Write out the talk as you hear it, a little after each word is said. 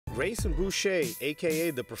Grayson Boucher,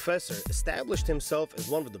 aka The Professor, established himself as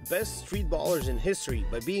one of the best street ballers in history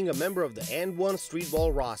by being a member of the And1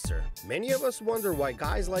 streetball roster. Many of us wonder why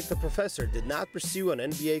guys like The Professor did not pursue an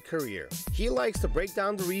NBA career. He likes to break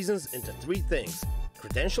down the reasons into three things: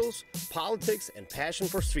 credentials, politics, and passion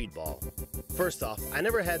for streetball. First off, I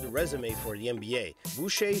never had the resume for the NBA,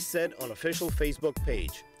 Boucher said on official Facebook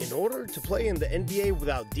page. In order to play in the NBA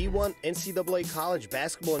without D1 NCAA college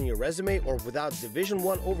basketball in your resume or without Division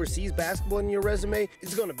I overseas basketball in your resume,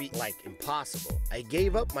 it's gonna be like impossible. I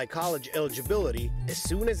gave up my college eligibility as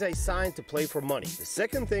soon as I signed to play for money. The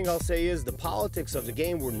second thing I'll say is the politics of the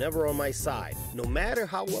game were never on my side. No matter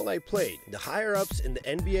how well I played, the higher-ups in the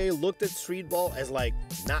NBA looked at streetball as like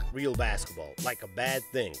not real basketball, like a bad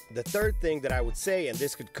thing. The third thing that I would say, and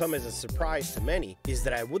this could come as a surprise to many, is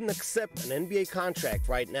that I wouldn't accept an NBA contract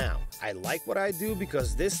right now. I like what I do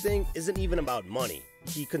because this thing isn't even about money,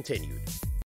 he continued.